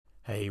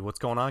Hey, what's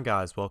going on,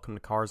 guys? Welcome to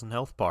Cars and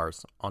Health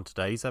Bars. On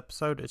today's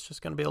episode, it's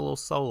just going to be a little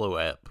solo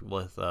ep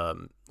with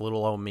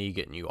little old me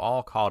getting you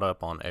all caught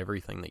up on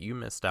everything that you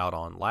missed out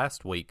on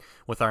last week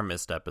with our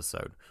missed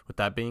episode. With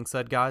that being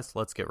said, guys,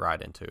 let's get right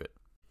into it.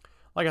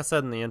 Like I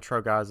said in the intro,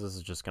 guys, this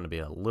is just going to be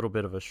a little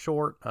bit of a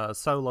short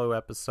solo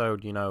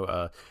episode.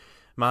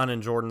 Mine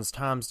and Jordan's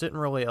times didn't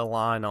really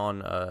align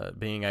on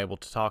being able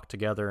to talk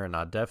together, and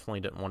I definitely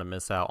didn't want to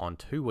miss out on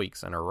 2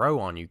 weeks in a row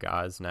on you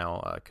guys.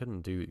 Now, I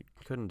couldn't do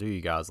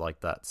you guys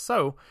like that.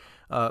 So,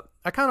 I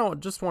kind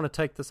of just want to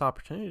take this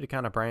opportunity to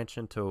kind of branch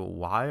into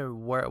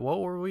what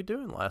were we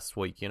doing last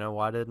week?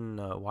 Why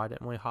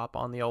didn't we hop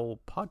on the old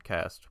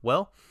podcast?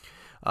 Well,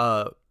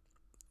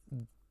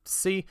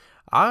 see,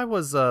 I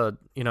was,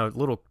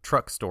 little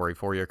truck story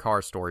for you, a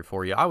car story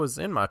for you. I was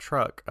in my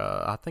truck,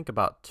 I think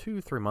about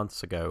 2-3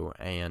 months ago,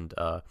 and,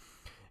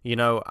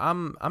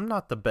 I'm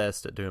not the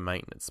best at doing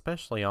maintenance,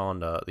 especially on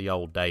the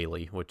old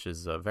daily, which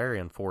is very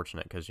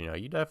unfortunate because,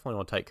 you definitely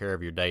want to take care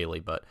of your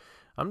daily, but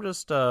I'm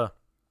just, the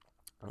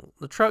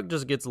truck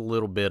just gets a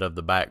little bit of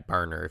the back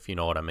burner, if you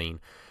know what I mean.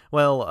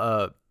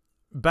 Well,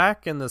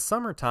 back in the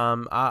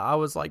summertime, I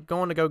was like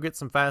going to go get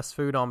some fast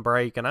food on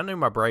break, and I knew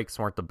my brakes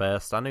weren't the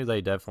best. I knew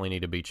they definitely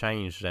need to be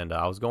changed, and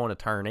I was going to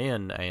turn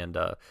in, and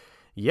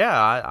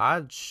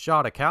I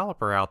shot a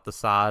caliper out the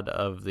side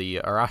of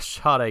I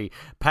shot a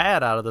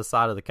pad out of the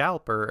side of the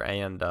caliper,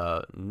 and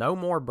no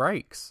more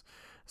brakes.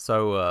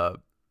 So,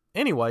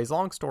 anyways,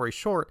 long story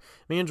short,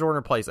 me and Jordan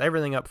replace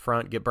everything up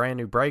front, get brand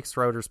new brakes,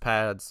 rotors,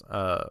 pads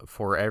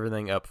for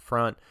everything up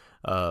front.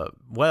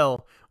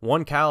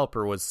 One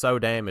caliper was so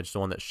damaged, the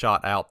one that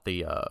shot out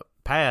the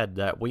pad,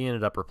 that we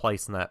ended up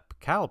replacing that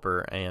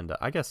caliper, and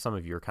I guess some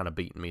of you are kind of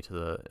beating me to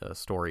the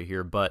story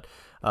here, but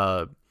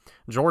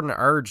Jordan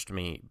urged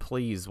me,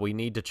 please, we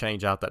need to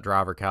change out that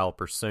driver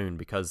caliper soon,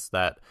 because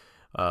that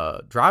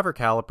driver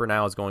caliper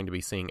now is going to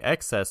be seeing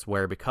excess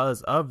wear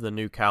because of the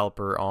new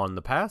caliper on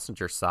the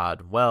passenger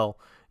side. Well,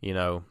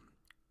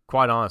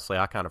 quite honestly,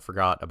 I kind of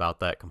forgot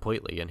about that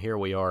completely, and here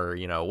we are,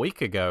 a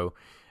week ago,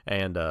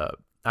 and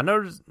I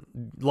noticed,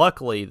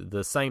 luckily,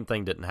 the same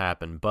thing didn't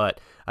happen, but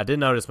I did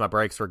notice my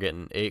brakes were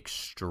getting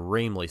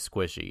extremely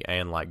squishy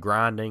and like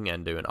grinding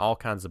and doing all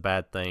kinds of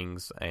bad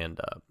things. And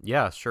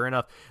sure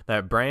enough,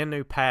 that brand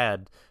new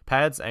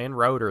pads and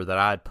rotor that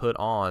I had put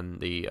on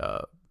the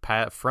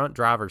front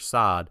driver's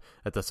side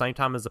at the same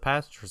time as the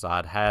passenger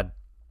side had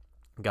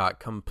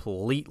got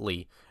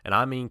completely, and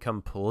I mean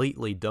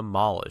completely,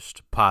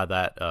 demolished by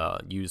that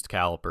used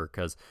caliper,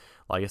 because,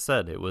 like I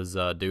said, it was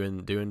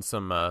doing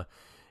some.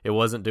 It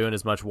wasn't doing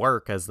as much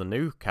work as the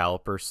new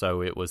caliper,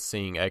 so it was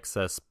seeing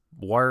excess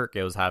work.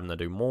 It was having to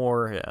do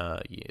more.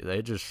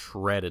 They just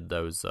shredded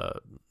those.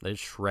 They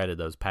shredded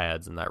those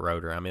pads and that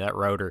rotor. I mean, that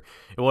rotor.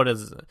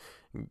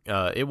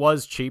 It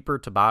was cheaper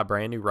to buy a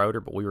brand new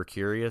rotor, but we were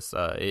curious.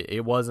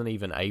 It wasn't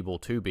even able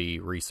to be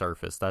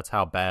resurfaced. That's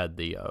how bad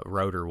the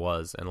rotor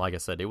was. And like I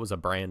said, it was a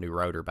brand new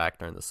rotor back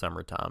during the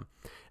summertime.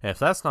 And if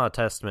that's not a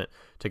testament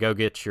to go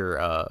get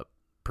your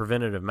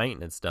preventative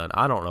maintenance done,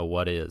 I don't know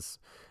what is.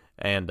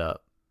 And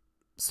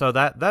so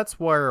that's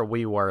where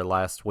we were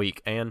last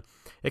week, and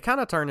it kind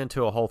of turned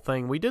into a whole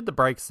thing. We did the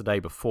brakes the day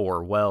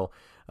before. Well,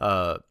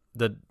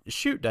 the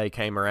shoot day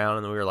came around,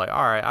 and we were like,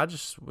 all right,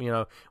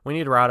 we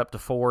need to ride up to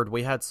Ford.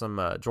 We had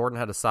Jordan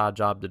had a side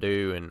job to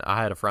do, and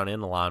I had a front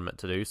end alignment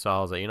to do. So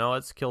I was like,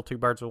 let's kill two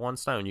birds with one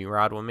stone. You can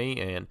ride with me,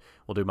 and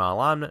we'll do my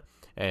alignment,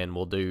 and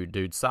we'll do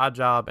dude's side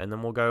job, and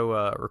then we'll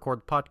go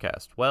record the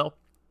podcast. Well,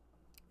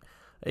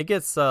 it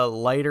gets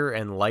later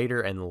and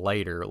later and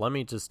later. Let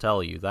me just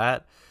tell you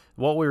that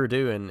what we were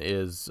doing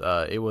is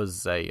it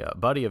was a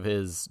buddy of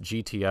his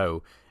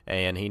GTO,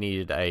 and he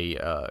needed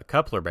a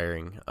coupler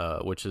bearing,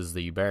 which is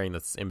the bearing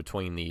that's in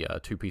between the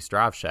two-piece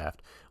drive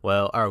shaft.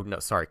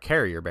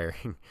 Carrier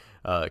bearing.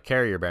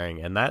 Carrier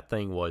bearing, and that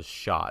thing was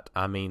shot.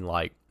 I mean,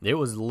 like, it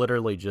was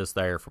literally just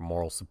there for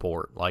moral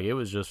support. Like, it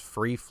was just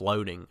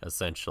free-floating,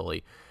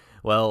 essentially.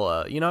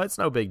 Well, it's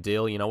no big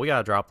deal. We got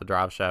to drop the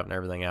drive shaft and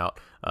everything out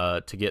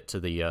to get to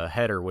the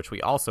header, which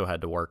we also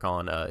had to work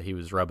on. He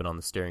was rubbing on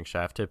the steering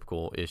shaft,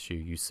 typical issue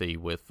you see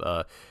with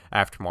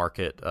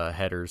aftermarket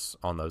headers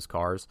on those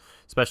cars,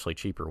 especially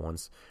cheaper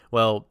ones.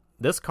 Well,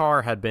 this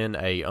car had been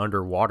a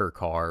underwater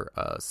car,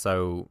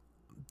 so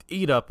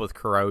eat up with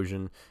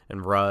corrosion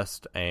and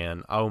rust,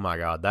 and oh my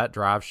God, that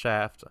drive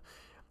shaft...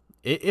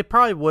 It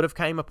probably would have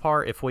came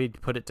apart if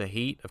we'd put it to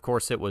heat. Of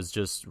course, it was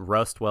just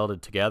rust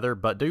welded together,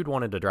 but dude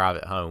wanted to drive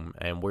it home,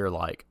 and we're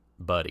like,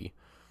 buddy,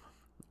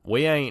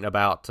 we ain't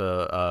about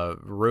to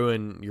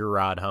ruin your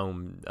ride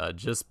home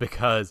just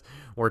because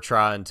we're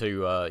trying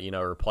to,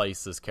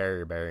 replace this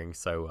carrier bearing.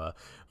 So,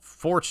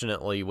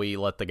 fortunately, we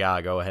let the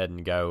guy go ahead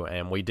and go,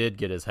 and we did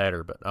get his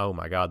header, but oh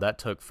my God, that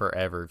took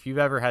forever. If you've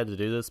ever had to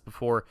do this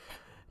before,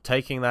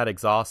 taking that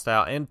exhaust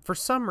out, and for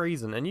some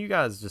reason, and you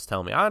guys just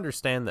tell me, I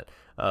understand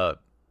that,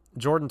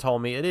 Jordan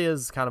told me it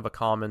is kind of a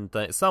common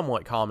thing,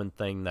 somewhat common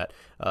thing that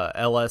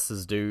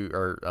LSs do,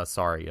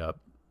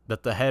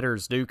 that the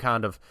headers do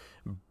kind of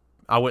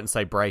I wouldn't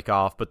say break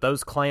off, but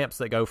those clamps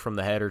that go from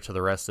the header to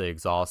the rest of the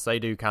exhaust, they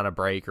do kind of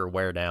break or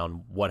wear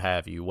down, what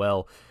have you.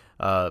 Well,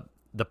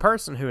 the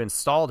person who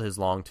installed his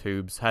long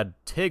tubes had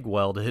TIG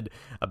welded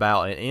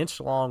about an inch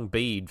long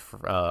bead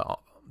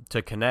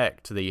to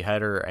connect the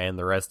header and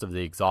the rest of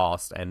the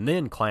exhaust, and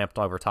then clamped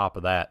over top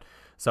of that.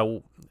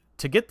 So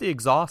to get the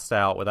exhaust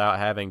out without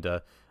having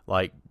to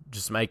like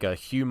just make a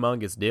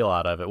humongous deal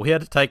out of it, we had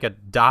to take a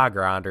die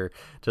grinder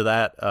to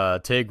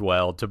that TIG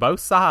weld to both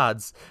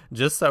sides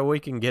just so we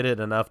can get it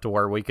enough to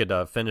where we could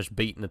finish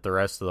beating it the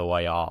rest of the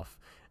way off.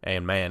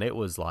 And man, it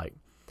was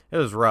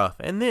rough.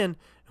 And then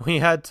we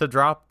had to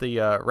drop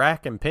the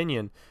rack and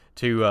pinion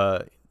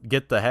to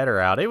get the header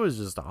out. It was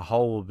just a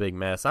whole big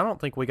mess. I don't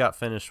think we got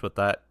finished with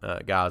that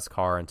guy's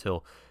car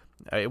until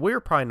we were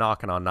probably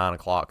knocking on 9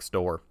 o'clock's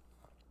door.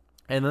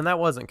 And then that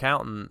wasn't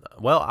counting.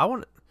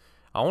 Well,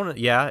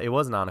 yeah, it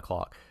was 9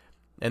 o'clock.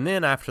 And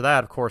then after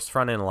that, of course,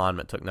 front end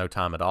alignment took no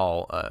time at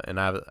all.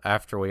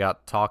 After we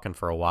got talking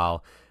for a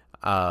while,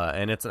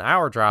 and it's an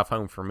hour drive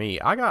home for me,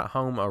 I got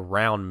home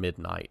around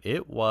midnight.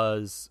 It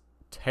was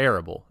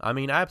terrible. I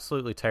mean,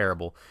 absolutely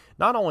terrible.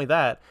 Not only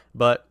that,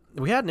 but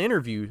we had an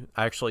interview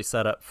actually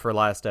set up for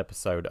last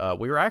episode.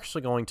 We were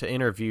actually going to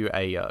interview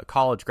a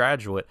college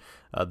graduate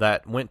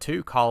that went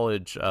to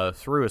college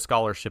through a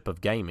scholarship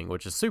of gaming,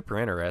 which is super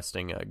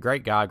interesting. A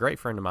great guy, great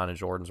friend of mine in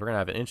Jordan's. We're going to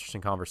have an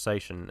interesting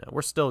conversation.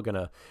 We're still going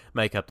to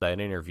make up that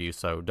interview,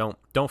 so don't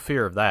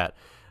fear of that.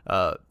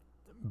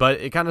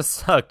 But it kind of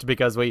sucked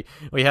because we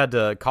had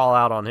to call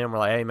out on him. We're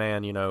like, hey,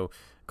 man,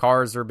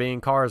 cars are being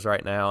cars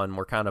right now, and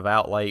we're kind of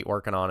out late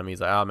working on them.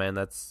 He's like, oh, man,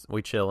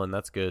 we chilling.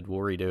 That's good.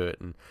 We'll redo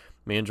it. And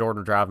me and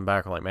Jordan are driving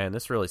back. We're like, man,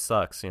 this really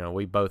sucks.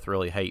 We both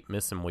really hate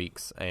missing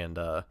weeks. And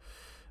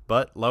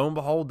but lo and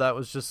behold, that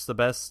was just the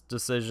best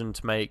decision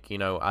to make. We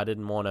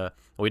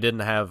unfortunately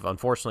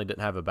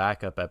didn't have a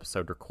backup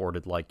episode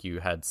recorded like you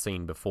had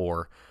seen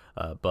before.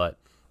 But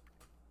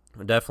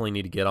we definitely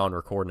need to get on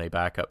recording a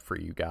backup for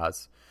you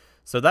guys.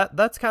 So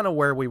that's kind of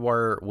where we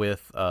were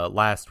with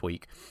last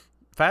week.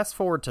 Fast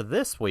forward to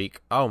this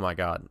week. Oh my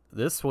God,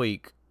 this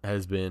week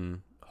has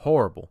been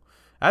horrible.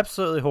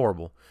 Absolutely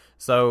horrible.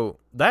 So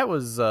that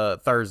was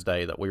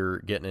Thursday that we were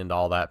getting into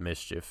all that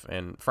mischief.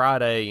 And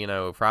Friday,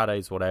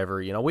 Friday's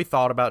whatever. We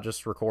thought about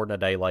just recording a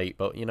day late,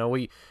 but,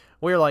 we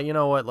were like, you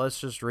know what,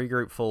 let's just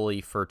regroup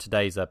fully for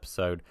today's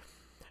episode.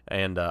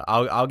 And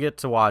I'll get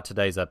to why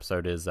today's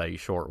episode is a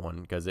short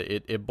one, because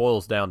it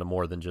boils down to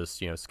more than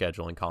just,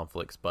 scheduling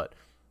conflicts. But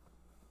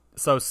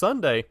so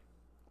Sunday,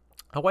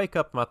 I wake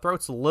up, my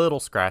throat's a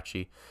little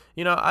scratchy.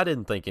 I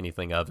didn't think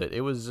anything of it.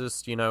 It was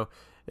just,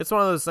 it's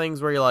one of those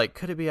things where you're like,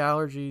 could it be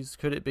allergies?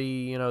 Could it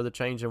be, the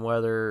change in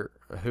weather?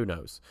 Who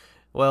knows?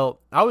 Well,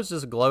 I was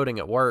just gloating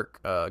at work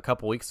a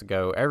couple weeks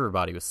ago.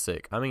 Everybody was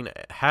sick. I mean,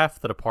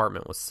 half the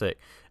department was sick.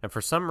 And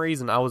for some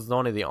reason, I was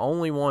one of the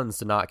only ones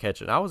to not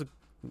catch it. I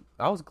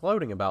was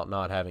gloating about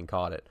not having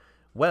caught it.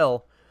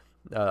 Well,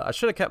 I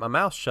should have kept my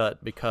mouth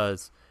shut,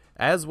 because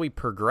as we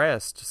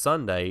progressed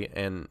Sunday,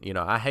 and,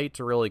 I hate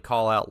to really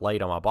call out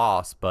late on my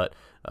boss, but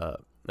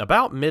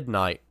about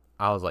midnight,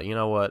 I was like, you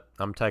know what?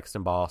 I'm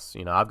texting boss.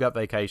 I've got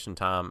vacation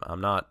time.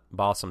 I'm not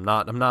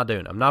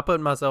doing it. I'm not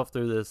putting myself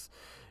through this.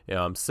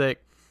 I'm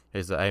sick.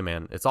 He said, hey,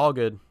 man, it's all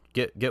good.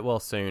 Get well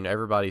soon.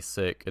 Everybody's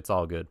sick. It's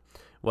all good.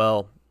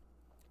 Well,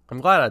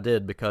 I'm glad I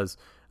did, because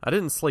I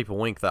didn't sleep a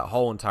wink that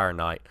whole entire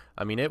night.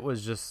 I mean, it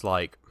was just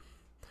like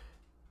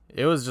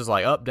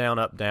up,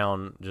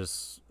 down,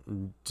 just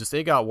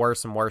it got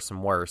worse and worse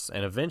and worse.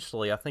 And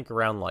eventually, I think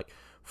around like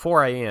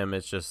 4 a.m.,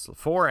 it's just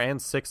 4 and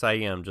 6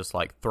 a.m., just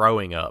like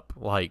throwing up.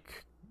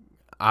 Like,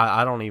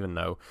 I don't even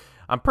know.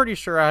 I'm pretty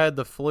sure I had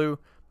the flu,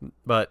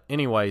 but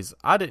anyways,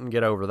 I didn't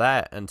get over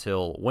that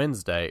until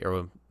Wednesday.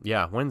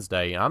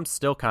 I'm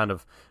still kind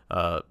of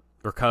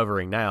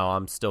recovering now.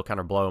 I'm still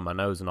kind of blowing my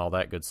nose and all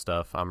that good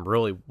stuff. I'm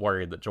really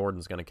worried that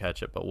Jordan's going to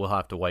catch it, but we'll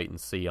have to wait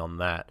and see on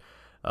that.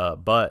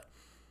 But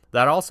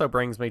that also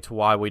brings me to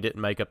why we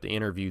didn't make up the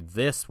interview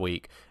this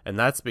week, and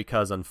that's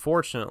because,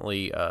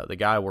 unfortunately, the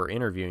guy we're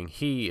interviewing,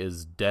 he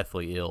is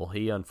deathly ill.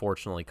 He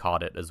unfortunately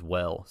caught it as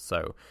well,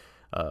 so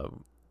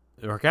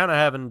we're kind of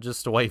having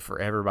just to wait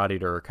for everybody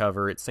to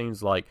recover. It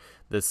seems like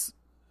this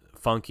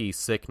funky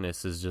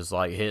sickness is just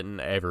like hitting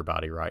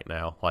everybody right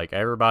now. Like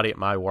everybody at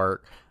my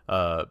work,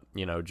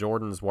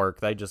 Jordan's work,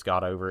 they just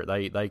got over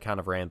it. They kind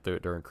of ran through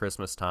it during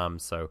Christmas time,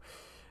 so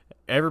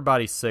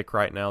everybody's sick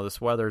right now.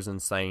 This weather's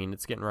insane.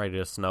 It's getting ready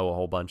to snow a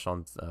whole bunch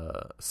on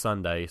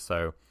Sunday.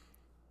 So,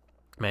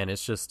 man,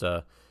 it's just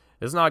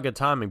it's not good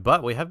timing.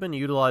 But we have been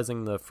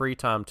utilizing the free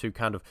time to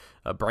kind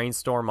of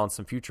brainstorm on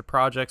some future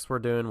projects we're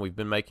doing. We've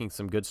been making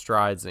some good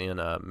strides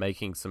in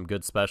making some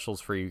good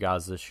specials for you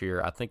guys this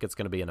year. I think it's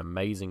going to be an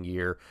amazing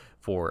year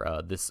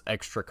for this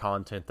extra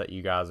content that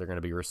you guys are going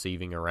to be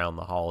receiving around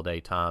the holiday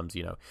times.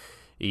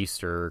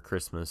 Easter,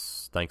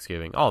 Christmas,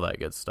 Thanksgiving, all that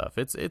good stuff.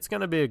 It's going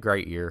to be a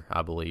great year,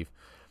 I believe.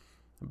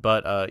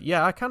 But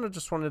I kind of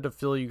just wanted to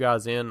fill you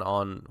guys in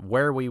on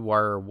where we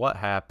were, what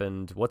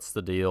happened, what's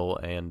the deal,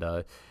 and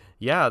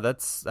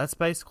that's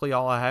basically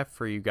all I have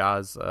for you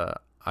guys.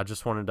 I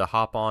just wanted to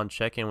hop on,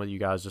 check in with you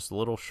guys, just a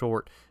little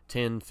short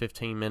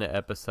 10-15 minute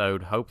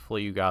episode.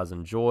 Hopefully you guys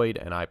enjoyed,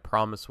 and I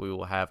promise we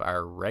will have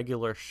our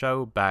regular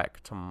show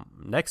back to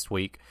next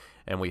week,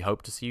 and we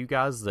hope to see you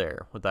guys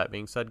there. With that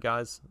being said,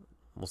 guys,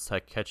 we'll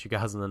catch you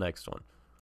guys in the next one.